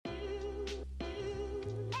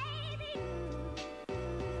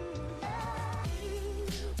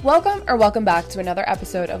Welcome back to another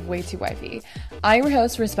episode of Way Too Wifey. I'm your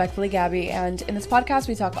host, Respectfully Gabby, and in this podcast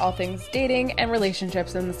we talk all things dating and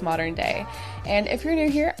relationships in this modern day. And if you're new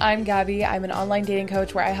here, I'm Gabby. I'm an online dating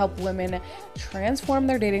coach where I help women transform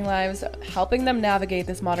their dating lives, helping them navigate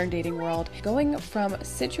this modern dating world, going from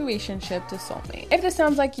situationship to soulmate. If this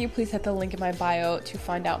sounds like you, please hit the link in my bio to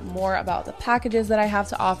find out more about the packages that I have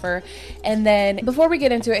to offer. And then before we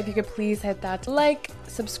get into it, if you could please hit that like,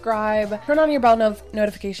 subscribe, turn on your bell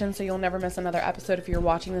notifications so you'll never miss another episode if you're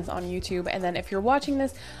watching this on YouTube. And then if you're watching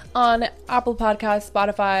this on Apple Podcasts,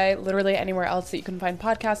 Spotify, literally anywhere else that you can find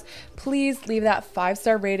podcasts, please leave that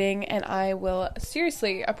 5-star rating and I will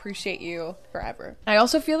seriously appreciate you forever. I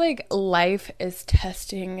also feel like life is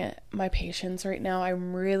testing my patience right now.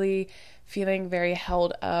 I'm really feeling very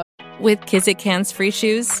held up. With Kizik Hands Free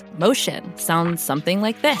Shoes, motion sounds something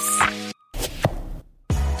like this.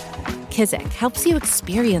 Kizik helps you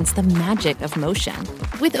experience the magic of motion.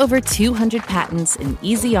 With over 200 patents and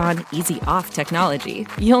easy-on, easy-off technology,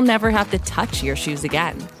 you'll never have to touch your shoes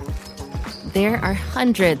again. There are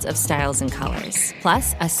hundreds of styles and colors,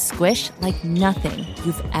 plus a squish like nothing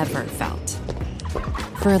you've ever felt.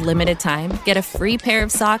 For a limited time, get a free pair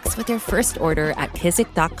of socks with your first order at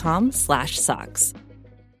kizik.com/socks.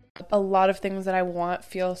 A lot of things that I want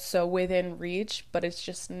feel so within reach, but it's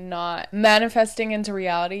just not manifesting into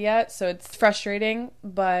reality yet. So it's frustrating,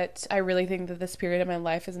 but I really think that this period of my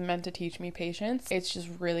life is meant to teach me patience. It's just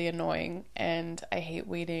really annoying and I hate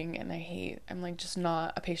waiting and I'm like just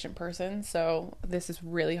not a patient person. So this is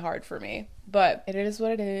really hard for me, but it is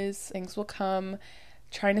what it is. Things will come.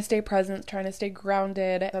 Trying to stay present, trying to stay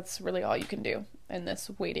grounded. That's really all you can do in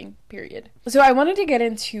this waiting period. So I wanted to get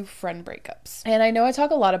into friend breakups. And I know I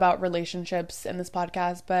talk a lot about relationships in this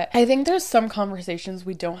podcast, but I think there's some conversations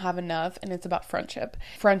we don't have enough, and it's about friendship.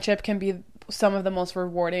 Friendship can be some of the most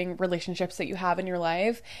rewarding relationships that you have in your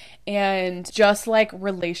life. And just like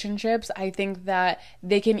relationships, I think that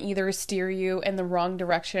they can either steer you in the wrong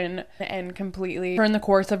direction and completely turn the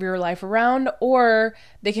course of your life around, or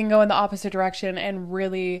they can go in the opposite direction and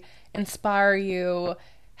really inspire you,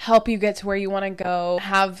 help you get to where you want to go,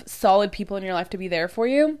 have solid people in your life to be there for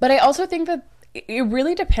you. But I also think that it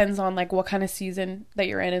really depends on like what kind of season that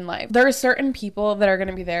you're in life. There are certain people that are going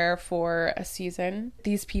to be there for a season.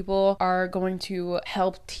 These people are going to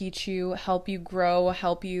help teach you, help you grow,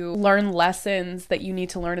 help you learn lessons that you need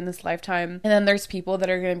to learn in this lifetime. And then there's people that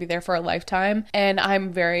are going to be there for a lifetime. And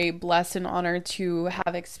I'm very blessed and honored to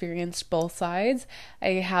have experienced both sides.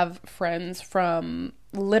 I have friends from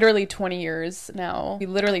literally 20 years now. We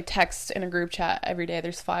literally text in a group chat every day.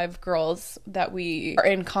 There's 5 girls that we are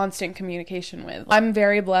in constant communication with. I'm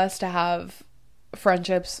very blessed to have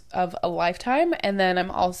friendships of a lifetime, and then I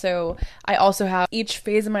also have each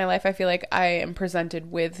phase of my life. I feel like I am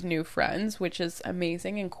presented with new friends, which is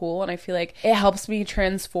amazing and cool, and I feel like it helps me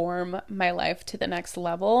transform my life to the next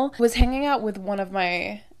level. I was hanging out with one of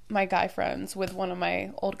my guy friends, with one of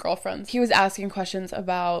my old girlfriends. He was asking questions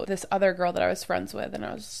about this other girl that I was friends with, and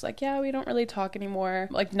I was just like, yeah, we don't really talk anymore.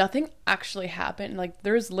 Like, nothing actually happened. Like,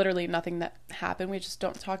 there's literally nothing that happened. We just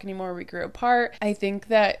don't talk anymore. We grew apart. I think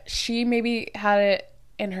that she maybe had it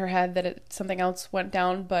in her head that something else went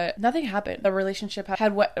down, but nothing happened. The relationship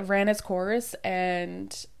had what ran its course,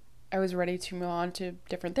 and I was ready to move on to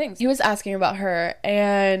different things. He was asking about her,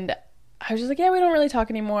 and I was just like, yeah, we don't really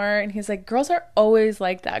talk anymore. And he's like, girls are always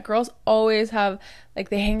like that. Girls always have, like,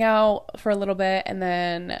 they hang out for a little bit and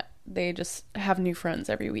then they just have new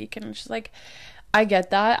friends every week. And it's just like, I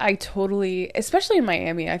get that. I totally, especially in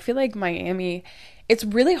Miami, I feel like Miami, it's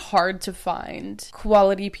really hard to find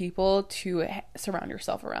quality people to surround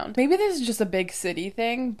yourself around. Maybe this is just a big city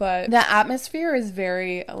thing, but the atmosphere is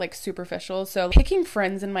very, like, superficial. So picking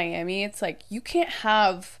friends in Miami, it's like, you can't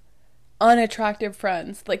have unattractive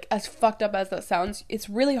friends. Like, as fucked up as that sounds, it's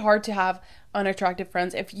really hard to have unattractive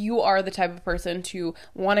friends if you are the type of person to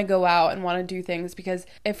want to go out and want to do things. Because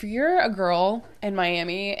if you're a girl in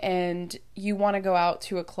Miami and you want to go out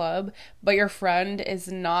to a club but your friend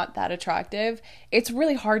is not that attractive, it's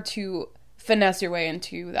really hard to finesse your way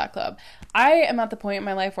into that club. I am at the point in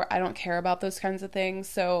my life where I don't care about those kinds of things.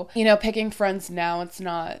 So, you know, picking friends now, it's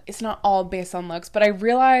not all based on looks, but I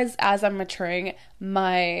realize as I'm maturing,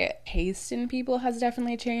 my taste in people has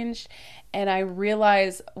definitely changed. And I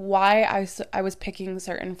realize why I was picking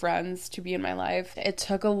certain friends to be in my life. It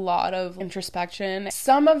took a lot of introspection.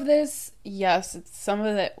 Some of this, yes, some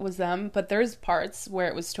of it was them, but there's parts where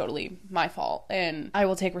it was totally my fault. And I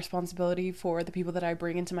will take responsibility for the people that I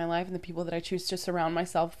bring into my life and the people that I choose to surround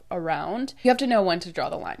myself around. You have to know when to draw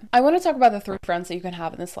the line. I want to talk about the 3 friends that you can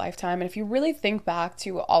have in this lifetime. And if you really think back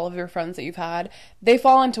to all of your friends that you've had, they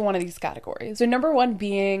fall into one of these categories. So number Number one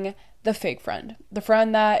being the fake friend. The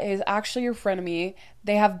friend that is actually your frenemy.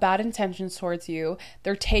 They have bad intentions towards you.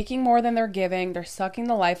 They're taking more than they're giving. They're sucking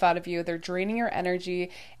the life out of you. They're draining your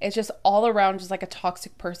energy. It's just all around just like a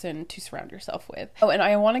toxic person to surround yourself with. Oh, and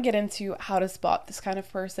I want to get into how to spot this kind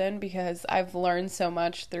of person because I've learned so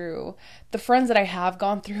much through the friends that I have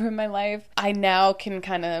gone through in my life. I now can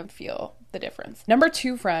kind of feel the difference. Number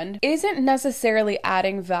two friend isn't necessarily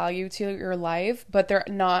adding value to your life, but they're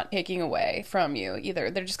not taking away from you either.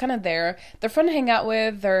 They're just kind of there. They're fun to hang out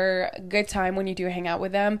with. They're a good time when you do hang out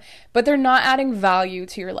with them, but they're not adding value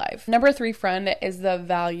to your life. Number three friend is the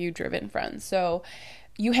value-driven friend. So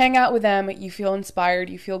you hang out with them, you feel inspired,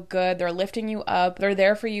 you feel good, they're lifting you up, they're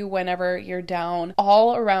there for you whenever you're down,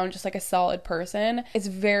 all around just like a solid person. It's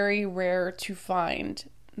very rare to find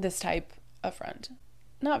this type of friend.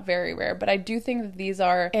 Not very rare, but I do think that these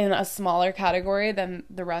are in a smaller category than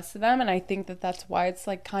the rest of them, and I think that that's why it's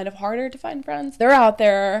like kind of harder to find friends. They're out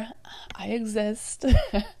there. I exist.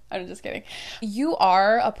 I'm just kidding. You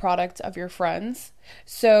are a product of your friends,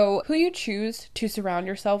 so who you choose to surround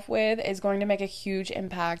yourself with is going to make a huge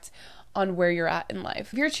impact on where you're at in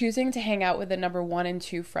life. If you're choosing to hang out with the number 1 and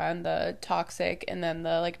 2 friend, the toxic and then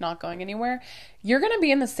the like not going anywhere, you're going to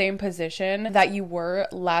be in the same position that you were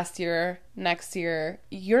last year, next year.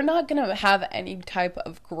 You're not going to have any type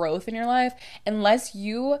of growth in your life unless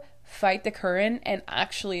you fight the current and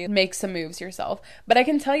actually make some moves yourself. But I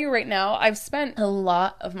can tell you right now, I've spent a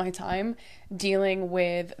lot of my time dealing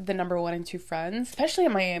with the number 1 and 2 friends, especially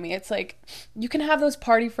in Miami. It's like you can have those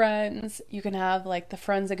party friends, you can have like the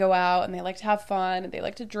friends that go out and they like to have fun and they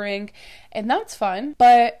like to drink, and that's fun.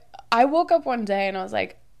 But I woke up one day and I was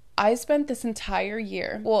like, I spent this entire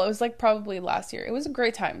year, well, it was like probably last year. It was a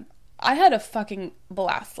great time. I had a fucking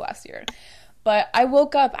blast last year. But I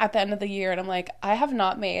woke up at the end of the year and I'm like, I have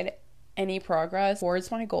not made any progress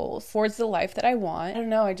towards my goals, towards the life that I want. I don't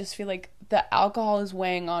know, I just feel like the alcohol is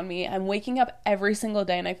weighing on me. I'm waking up every single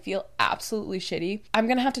day and I feel absolutely shitty. I'm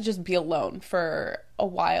gonna have to just be alone for a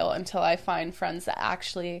while until I find friends that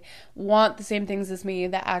actually want the same things as me,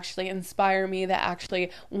 that actually inspire me, that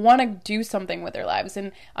actually want to do something with their lives.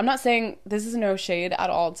 And I'm not saying this is no shade at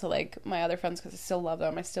all to like my other friends, because I still love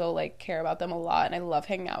them. I still like care about them a lot and I love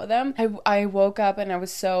hanging out with them. I woke up and I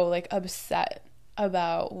was so like upset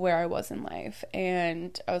about where I was in life,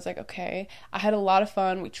 and I was like, okay, I had a lot of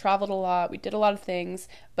fun, we traveled a lot, we did a lot of things,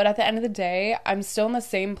 but at the end of the day, I'm still in the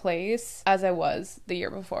same place as I was the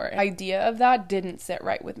year before. The idea of that didn't sit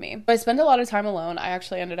right with me. I spent a lot of time alone. I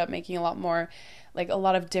actually ended up making a lot more, like a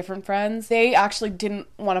lot of different friends. They actually didn't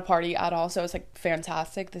want to party at all, so I was like,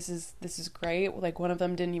 fantastic, this is great. Like one of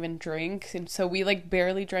them didn't even drink, and so we like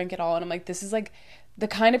barely drank at all, and I'm like, this is like the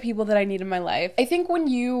kind of people that I need in my life. I think when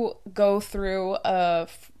you go through a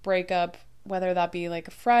breakup, whether that be like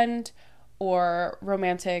a friend or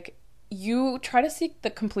romantic, you try to seek the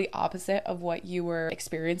complete opposite of what you were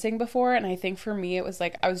experiencing before. And I think for me, it was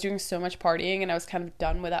like I was doing so much partying and I was kind of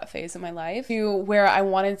done with that phase of my life, to where I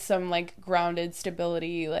wanted some like grounded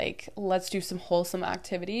stability, like let's do some wholesome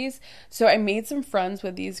activities. So I made some friends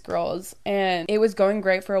with these girls and it was going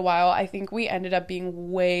great for a while. I think we ended up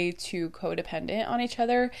being way too codependent on each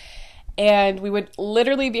other. And we would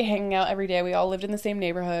literally be hanging out every day. We all lived in the same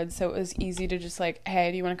neighborhood, so it was easy to just like,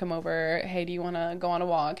 hey, do you want to come over? Hey, do you want to go on a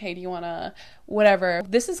walk? Hey, do you want to whatever?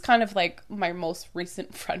 This is kind of like my most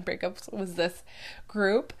recent friend breakups was this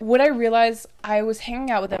group. What I realized, I was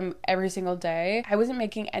hanging out with them every single day. I wasn't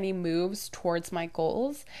making any moves towards my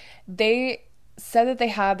goals. They said that they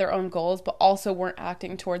had their own goals, but also weren't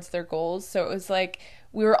acting towards their goals. So it was like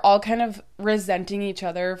we were all kind of resenting each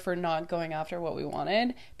other for not going after what we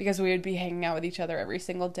wanted, because we would be hanging out with each other every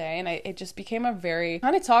single day. And it just became a very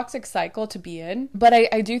kind of toxic cycle to be in. But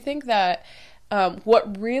I do think that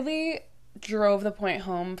what really drove the point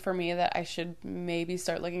home for me that I should maybe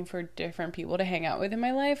start looking for different people to hang out with in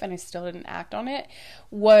my life, and I still didn't act on it,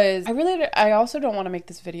 was I also don't want to make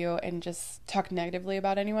this video and just talk negatively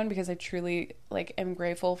about anyone, because I truly like am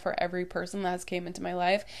grateful for every person that has came into my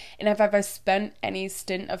life, and if I've spent any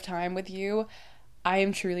stint of time with you, I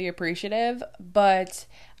am truly appreciative. But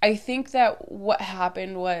I think that what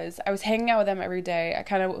happened was I was hanging out with them every day. I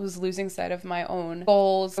kind of was losing sight of my own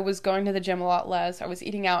goals. I was going to the gym a lot less. I was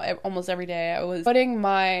eating out almost every day. I was putting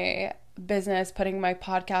my business, putting my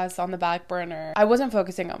podcast on the back burner. I wasn't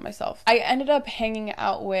focusing on myself. I ended up hanging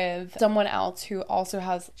out with someone else who also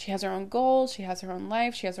has her own goals, she has her own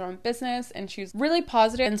life, she has her own business, and she's really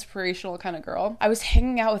positive, inspirational kind of girl. I was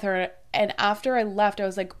hanging out with her, and after I left, I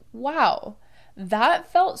was like, wow,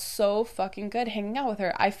 that felt so fucking good hanging out with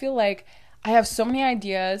her. I feel like I have so many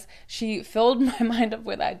ideas. She filled my mind up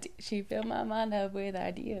with ideas. She filled my mind up with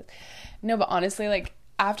ideas. No, but honestly, like,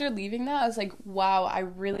 after leaving that, I was like, wow, I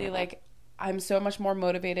really, like, I'm so much more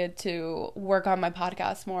motivated to work on my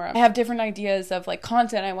podcast more. I have different ideas of like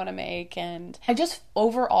content I want to make, and I just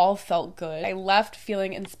overall felt good. I left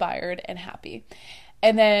feeling inspired and happy.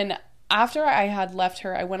 And then after I had left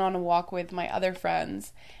her, I went on a walk with my other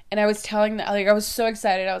friends, and I was telling them, like, I was so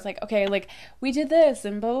excited. I was like, okay, like, we did this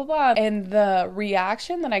and blah, blah, blah. And the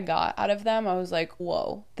reaction that I got out of them, I was like,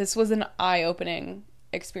 whoa, this was an eye-opening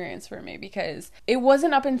experience for me, because it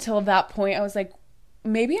wasn't up until that point I was like,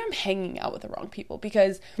 maybe I'm hanging out with the wrong people,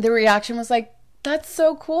 because the reaction was like, that's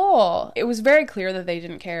so cool. It was very clear that they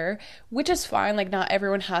didn't care, which is fine. Like, not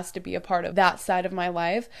everyone has to be a part of that side of my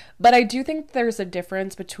life. But I do think there's a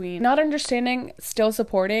difference between not understanding, still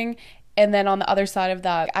supporting, and then on the other side of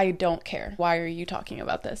that, I don't care. Why are you talking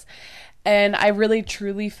about this? And I really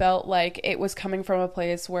truly felt like it was coming from a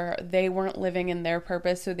place where they weren't living in their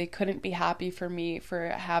purpose, so they couldn't be happy for me for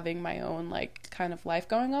having my own, like, kind of life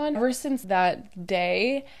going on. Ever since that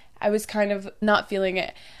day, I was kind of not feeling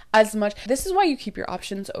it as much. This is why you keep your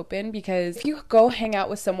options open, because if you go hang out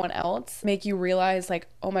with someone else, make you realize like,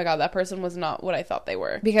 oh my God, that person was not what I thought they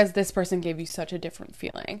were, because this person gave you such a different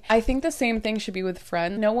feeling. I think the same thing should be with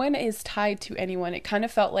friends. No one is tied to anyone. It kind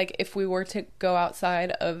of felt like if we were to go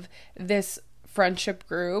outside of this friendship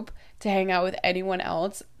group to hang out with anyone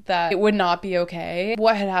else, that it would not be okay.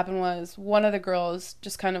 What had happened was one of the girls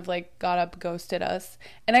just kind of like got up, ghosted us.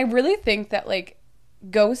 And I really think that like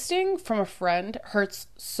ghosting from a friend hurts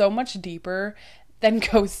so much deeper than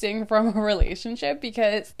ghosting from a relationship,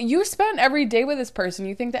 because you spent every day with this person,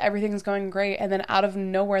 you think that everything's going great, and then out of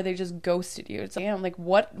nowhere they just ghosted you. It's like, damn, like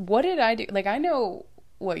what did I do? Like, I know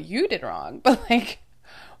what you did wrong, but like,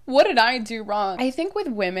 what did I do wrong? I think with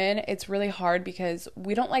women it's really hard because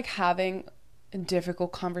we don't like having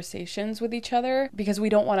difficult conversations with each other, because we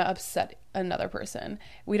don't want to upset another person.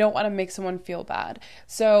 We don't want to make someone feel bad.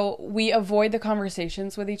 So we avoid the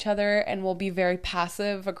conversations with each other, and we'll be very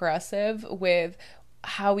passive aggressive with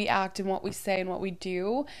how we act and what we say and what we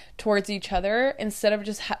do towards each other, instead of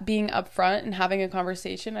just being upfront and having a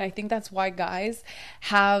conversation. And I think that's why guys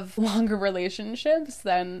have longer relationships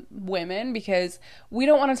than women, because we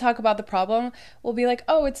don't want to talk about the problem. We'll be like,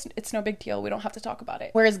 oh, it's no big deal, we don't have to talk about it.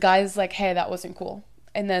 Whereas guys like, hey, that wasn't cool,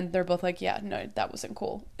 and then they're both like, yeah, no, that wasn't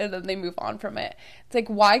cool, and then they move on from it. It's like,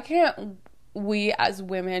 why can't we as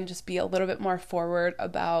women just be a little bit more forward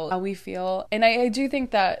about how we feel? And I do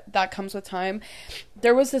think that that comes with time.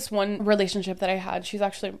 There was this one relationship that I had, she's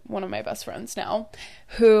actually one of my best friends now,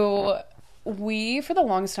 who we for the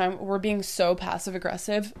longest time were being so passive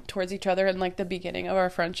aggressive towards each other in like the beginning of our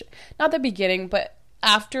friendship. Not the beginning, but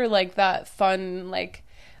after like that fun like,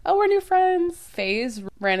 oh, we're new friends phase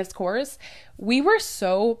ran its course, we were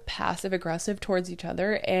so passive aggressive towards each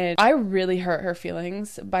other, and I really hurt her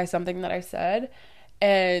feelings by something that I said.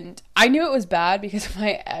 And I knew it was bad because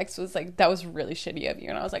my ex was like, that was really shitty of you.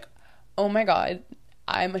 And I was like, oh my God,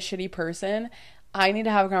 I'm a shitty person. I need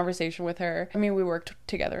to have a conversation with her. I mean, we worked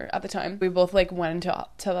together at the time. We both like went to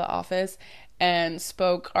the office and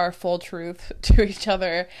spoke our full truth to each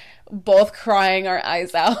other, both crying our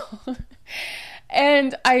eyes out.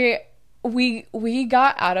 And we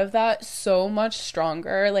got out of that so much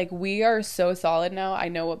stronger. Like, we are so solid now. I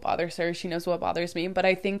know what bothers her, she knows what bothers me, but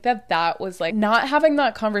I think that was like, not having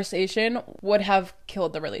that conversation would have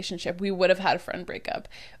killed the relationship. We would have had a friend breakup.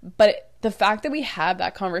 But the fact that we had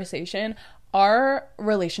that conversation, our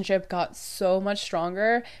relationship got so much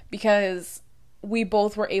stronger, because we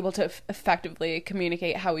both were able to effectively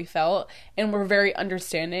communicate how we felt, and we're very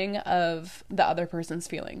understanding of the other person's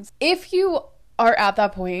feelings. If you are at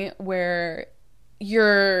that point where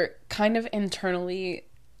you're kind of internally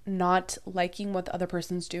not liking what the other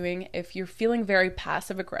person's doing, if you're feeling very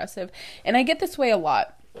passive aggressive, and I get this way a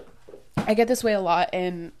lot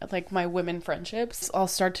in like my women friendships, I'll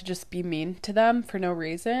start to just be mean to them for no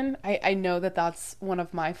reason. I know that that's one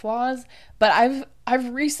of my flaws, but I've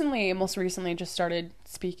most recently just started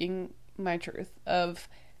speaking my truth of,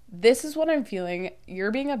 this is what I'm feeling,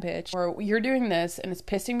 you're being a bitch, or you're doing this and it's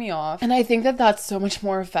pissing me off. And I think that that's so much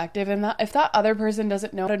more effective. And that if that other person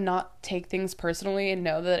doesn't know to not take things personally and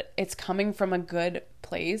know that it's coming from a good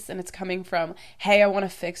place, and it's coming from, hey, I want to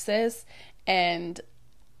fix this, and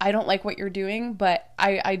I don't like what you're doing, but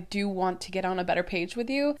I do want to get on a better page with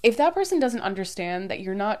you. If that person doesn't understand that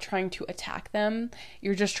you're not trying to attack them,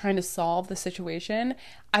 you're just trying to solve the situation,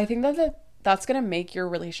 I think that's going to make your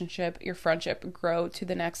relationship, your friendship grow to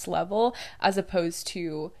the next level, as opposed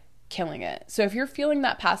to killing it. So if you're feeling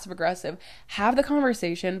that passive aggressive, have the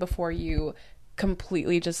conversation before you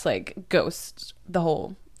completely just like ghost the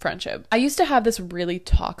whole friendship. I used to have this really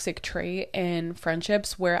toxic trait in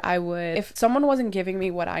friendships where I would, if someone wasn't giving me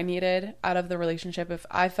what I needed out of the relationship, if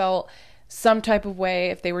I felt some type of way,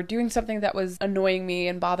 if they were doing something that was annoying me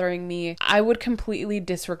and bothering me, I would completely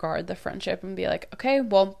disregard the friendship and be like, okay,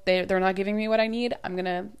 well, they're not giving me what I need.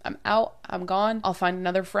 I'm out, I'm gone, I'll find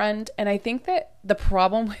another friend. And I think that the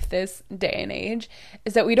problem with this day and age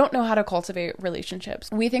is that we don't know how to cultivate relationships.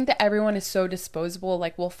 We think that everyone is so disposable,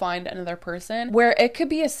 like we'll find another person, where it could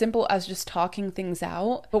be as simple as just talking things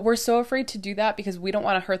out, but we're so afraid to do that because we don't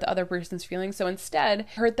want to hurt the other person's feelings. So instead,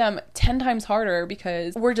 hurt them 10 times harder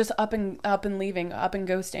because we're just up and leaving, up and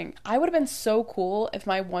ghosting. I would have been so cool if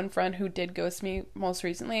my one friend who did ghost me most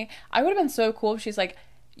recently, I would have been so cool if she's like,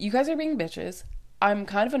 you guys are being bitches. I'm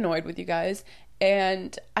kind of annoyed with you guys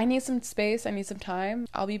and I need some space. I need some time.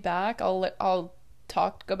 I'll be back. I'll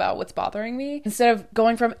talk about what's bothering me, instead of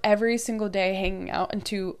going from every single day hanging out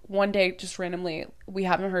into one day just randomly we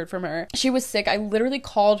haven't heard from her. She was sick. I literally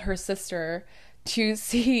called her sister to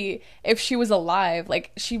see if she was alive.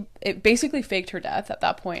 Like it basically faked her death at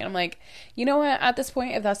that point. I'm like, you know what, at this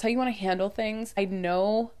point, if that's how you want to handle things, I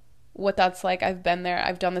know what that's like. I've been there.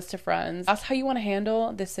 I've done this to friends. That's how you want to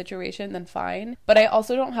handle this situation, then fine. But I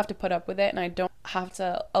also don't have to put up with it, and I don't have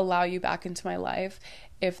to allow you back into my life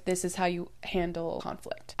if this is how you handle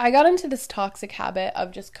conflict. I got into this toxic habit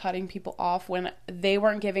of just cutting people off when they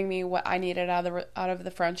weren't giving me what I needed out of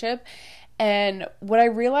the friendship. And what I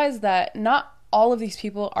realized, that not all of these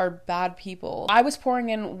people are bad people. I was pouring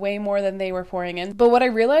in way more than they were pouring in. But what I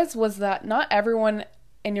realized was that not everyone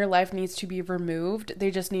in your life needs to be removed.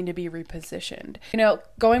 They just need to be repositioned. You know,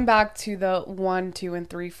 going back to the 1, 2, and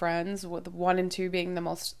 3 friends, with 1 and 2 being the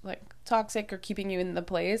most like toxic or keeping you in the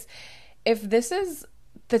place. If this is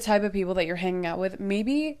the type of people that you're hanging out with,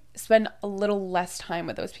 maybe spend a little less time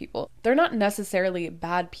with those people. They're not necessarily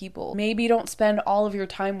bad people. Maybe don't spend all of your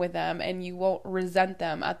time with them and you won't resent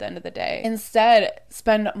them at the end of the day. Instead,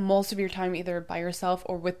 spend most of your time either by yourself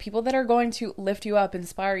or with people that are going to lift you up,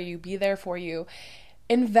 inspire you, be there for you.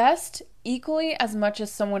 Invest equally as much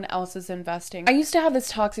as someone else is investing. I used to have this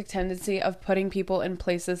toxic tendency of putting people in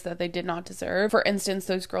places that they did not deserve. For instance,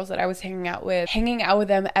 those girls that I was hanging out with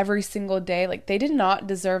them every single day, like they did not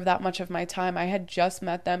deserve that much of my time. I had just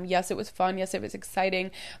met them. Yes, it was fun. Yes, it was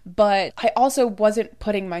exciting, but I also wasn't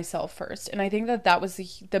putting myself first. And I think that was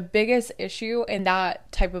the biggest issue in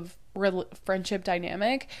that type of friendship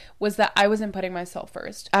dynamic, was that I wasn't putting myself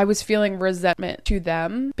first. I was feeling resentment to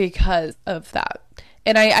them because of that.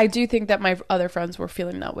 And I do think that my other friends were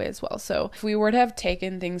feeling that way as well. So if we were to have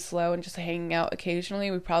taken things slow and just hanging out occasionally,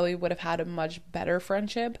 we probably would have had a much better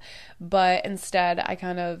friendship. But instead,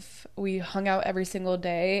 we hung out every single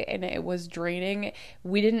day and it was draining.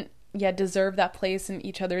 We didn't yet deserve that place in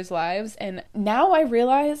each other's lives. And now I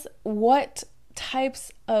realize what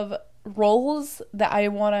types of roles that I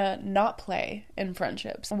want to not play in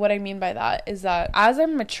friendships. What I mean by that is that as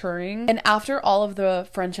I'm maturing and after all of the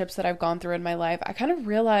friendships that I've gone through in my life, I kind of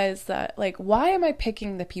realized that, like, why am I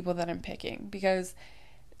picking the people that I'm picking? Because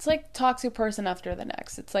it's like toxic person after the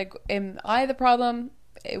next. It's like, am I the problem?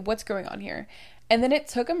 What's going on here? And then it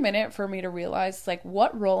took a minute for me to realize, like,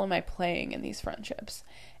 what role am I playing in these friendships?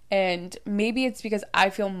 And maybe it's because I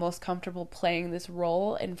feel most comfortable playing this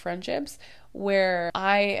role in friendships where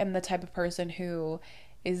I am the type of person who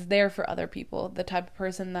is there for other people, the type of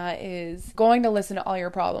person that is going to listen to all your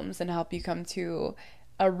problems and help you come to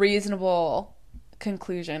a reasonable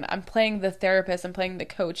conclusion. I'm playing the therapist, I'm playing the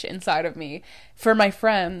coach inside of me for my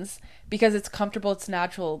friends because it's comfortable, it's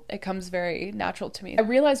natural, it comes very natural to me. I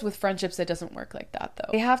realize with friendships it doesn't work like that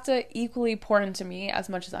though. They have to equally pour into me as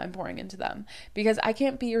much as I'm pouring into them, because I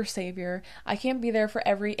can't be your savior. I can't be there for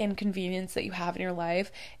every inconvenience that you have in your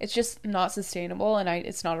life. It's just not sustainable, and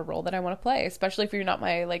it's not a role that I want to play, especially if you're not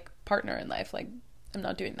my partner in life. I'm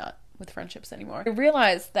not doing that with friendships anymore. I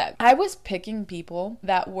realized that I was picking people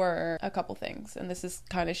that were a couple things, and this is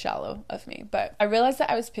kind of shallow of me, but I realized that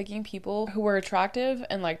I was picking people who were attractive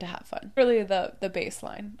and like to have fun. Really the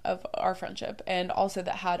baseline of our friendship, and also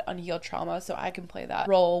that had unhealed trauma, so I can play that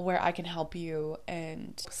role where I can help you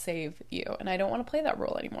and save you, and I don't want to play that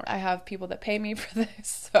role anymore. I have people that pay me for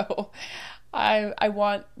this, so I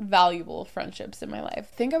want valuable friendships in my life.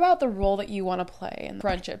 Think about the role that you want to play in the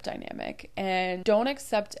friendship dynamic and don't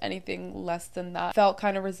accept anything less than that. Felt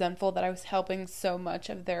kind of resentful that I was helping so much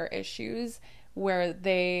of their issues where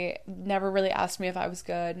they never really asked me if I was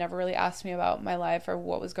good, never really asked me about my life or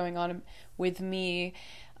what was going on with me.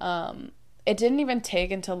 It didn't even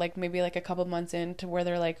take until maybe a couple months in to where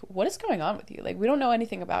they're like, what is going on with you? We don't know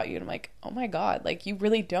anything about you. And I'm like, oh my God, you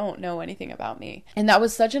really don't know anything about me. And that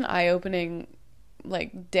was such an eye-opening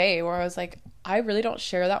like day where I was like, I really don't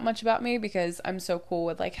share that much about me because I'm so cool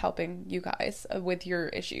with like helping you guys with your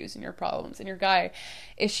issues and your problems and your guy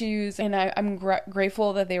issues. And I'm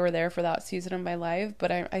grateful that they were there for that season of my life.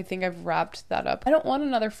 But I think I've wrapped that up. I don't want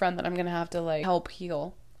another friend that I'm going to have to like help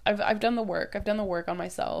heal. I've done the work. I've done the work on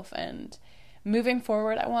myself. And moving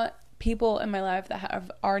forward, I want people in my life that have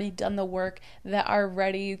already done the work, that are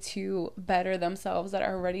ready to better themselves, that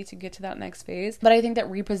are ready to get to that next phase. But I think that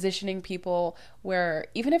repositioning people where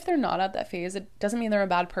even if they're not at that phase, it doesn't mean they're a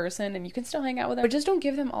bad person and you can still hang out with them, but just don't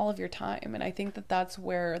give them all of your time. And I think that that's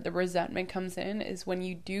where the resentment comes in, is when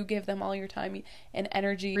you do give them all your time and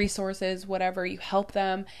energy, resources, whatever, you help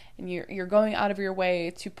them and you're going out of your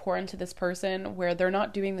way to pour into this person where they're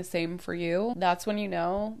not doing the same for you. That's when you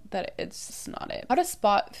know that it's just not it. How to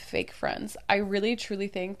spot fake friends. I really truly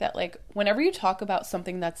think that like whenever you talk about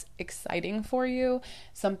something that's exciting for you,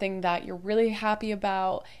 something that you're really happy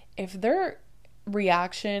about, if their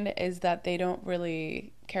reaction is that they don't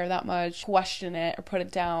really care that much, question it or put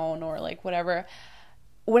it down or like whatever.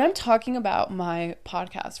 When I'm talking about my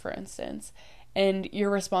podcast, for instance, and your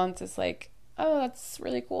response is like, oh, that's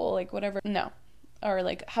really cool, like whatever. No. Or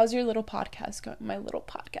like, how's your little podcast going? My little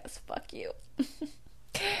podcast, fuck you.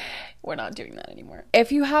 We're not doing that anymore.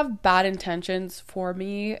 If you have bad intentions for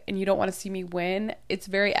me and you don't want to see me win, it's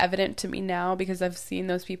very evident to me now because I've seen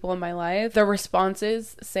those people in my life. Their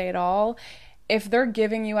responses say it all. If they're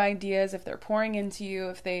giving you ideas, if they're pouring into you,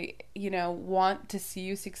 if they, want to see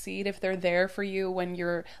you succeed, if they're there for you when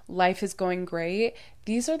your life is going great,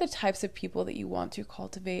 these are the types of people that you want to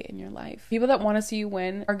cultivate in your life. People that want to see you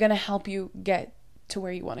win are going to help you get to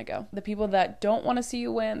where you want to go. The people that don't want to see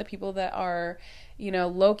you win, the people that are,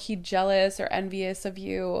 low-key jealous or envious of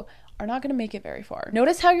you are not going to make it very far.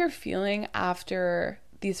 Notice how you're feeling after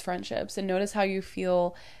these friendships and notice how you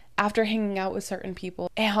feel after hanging out with certain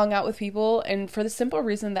people. I hung out with people and for the simple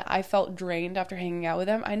reason that I felt drained after hanging out with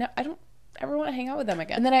them. I don't ever want to hang out with them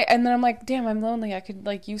again. And then I'm like, damn, I'm lonely. I could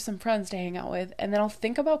like use some friends to hang out with. And then I'll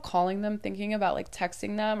think about calling them, thinking about like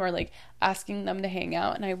texting them or like asking them to hang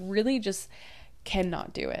out. And I really just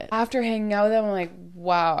cannot do it. After hanging out with them, I'm like,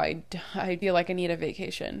 wow, I feel like I need a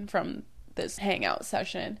vacation from this hangout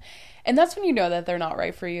session. And that's when you know that they're not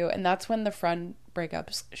right for you. And that's when the friend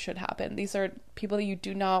breakups should happen. These are people that you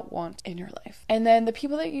do not want in your life. And then the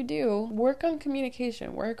people that you do, work on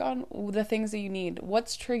communication, work on the things that you need.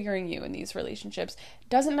 What's triggering you in these relationships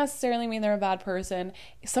doesn't necessarily mean they're a bad person.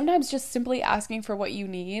 Sometimes just simply asking for what you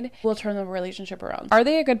need will turn the relationship around. Are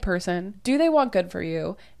they a good person? Do they want good for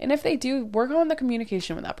you? And if they do, work on the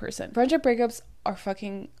communication with that person. Friendship breakups are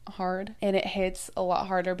fucking hard, and it hits a lot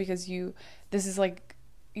harder because this is like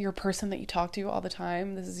your person that you talk to all the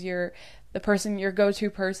time. This is the person, your go-to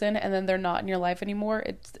person, and then they're not in your life anymore.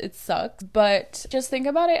 It sucks. But just think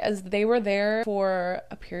about it as they were there for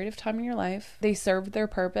a period of time in your life. They served their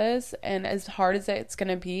purpose, and as hard as it's going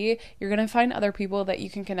to be, you're going to find other people that you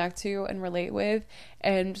can connect to and relate with,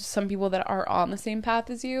 and some people that are on the same path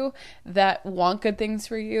as you that want good things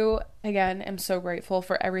for you. Again, I'm so grateful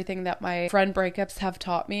for everything that my friend breakups have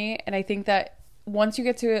taught me, and I think that once you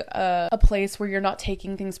get to a place where you're not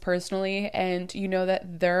taking things personally and you know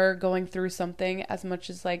that they're going through something as much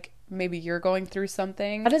as like maybe you're going through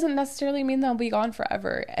something, that doesn't necessarily mean they'll be gone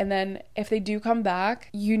forever. And then if they do come back,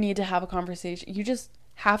 you need to have a conversation. You just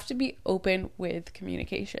have to be open with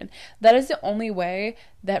communication. That is the only way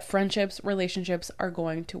that friendships, relationships are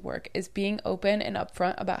going to work, is being open and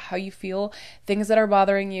upfront about how you feel, things that are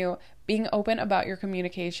bothering you, being open about your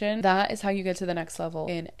communication. That is how you get to the next level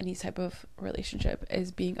in any type of relationship,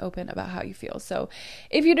 is being open about how you feel. So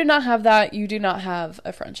if you do not have that, you do not have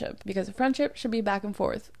a friendship, because a friendship should be back and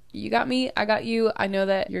forth. You got me, I got you. I know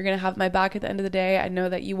that you're going to have my back at the end of the day. I know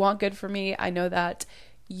that you want good for me. I know that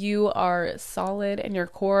you are solid in your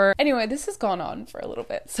core. Anyway, this has gone on for a little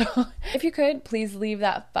bit. So if you could, please leave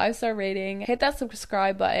that 5-star rating, hit that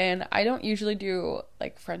subscribe button. I don't usually do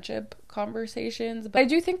like friendship conversations, but I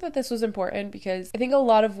do think that this was important because I think a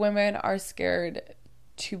lot of women are scared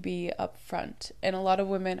to be upfront, and a lot of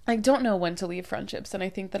women like don't know when to leave friendships. And I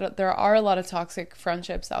think that there are a lot of toxic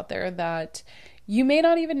friendships out there that you may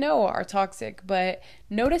not even know are toxic, but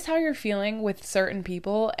notice how you're feeling with certain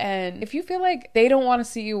people. And if you feel like they don't want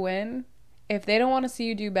to see you win, if they don't want to see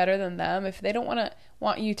you do better than them, if they don't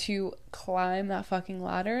want you to climb that fucking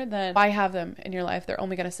ladder, then why have them in your life? They're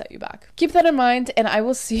only going to set you back. Keep that in mind, and I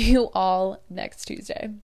will see you all next Tuesday.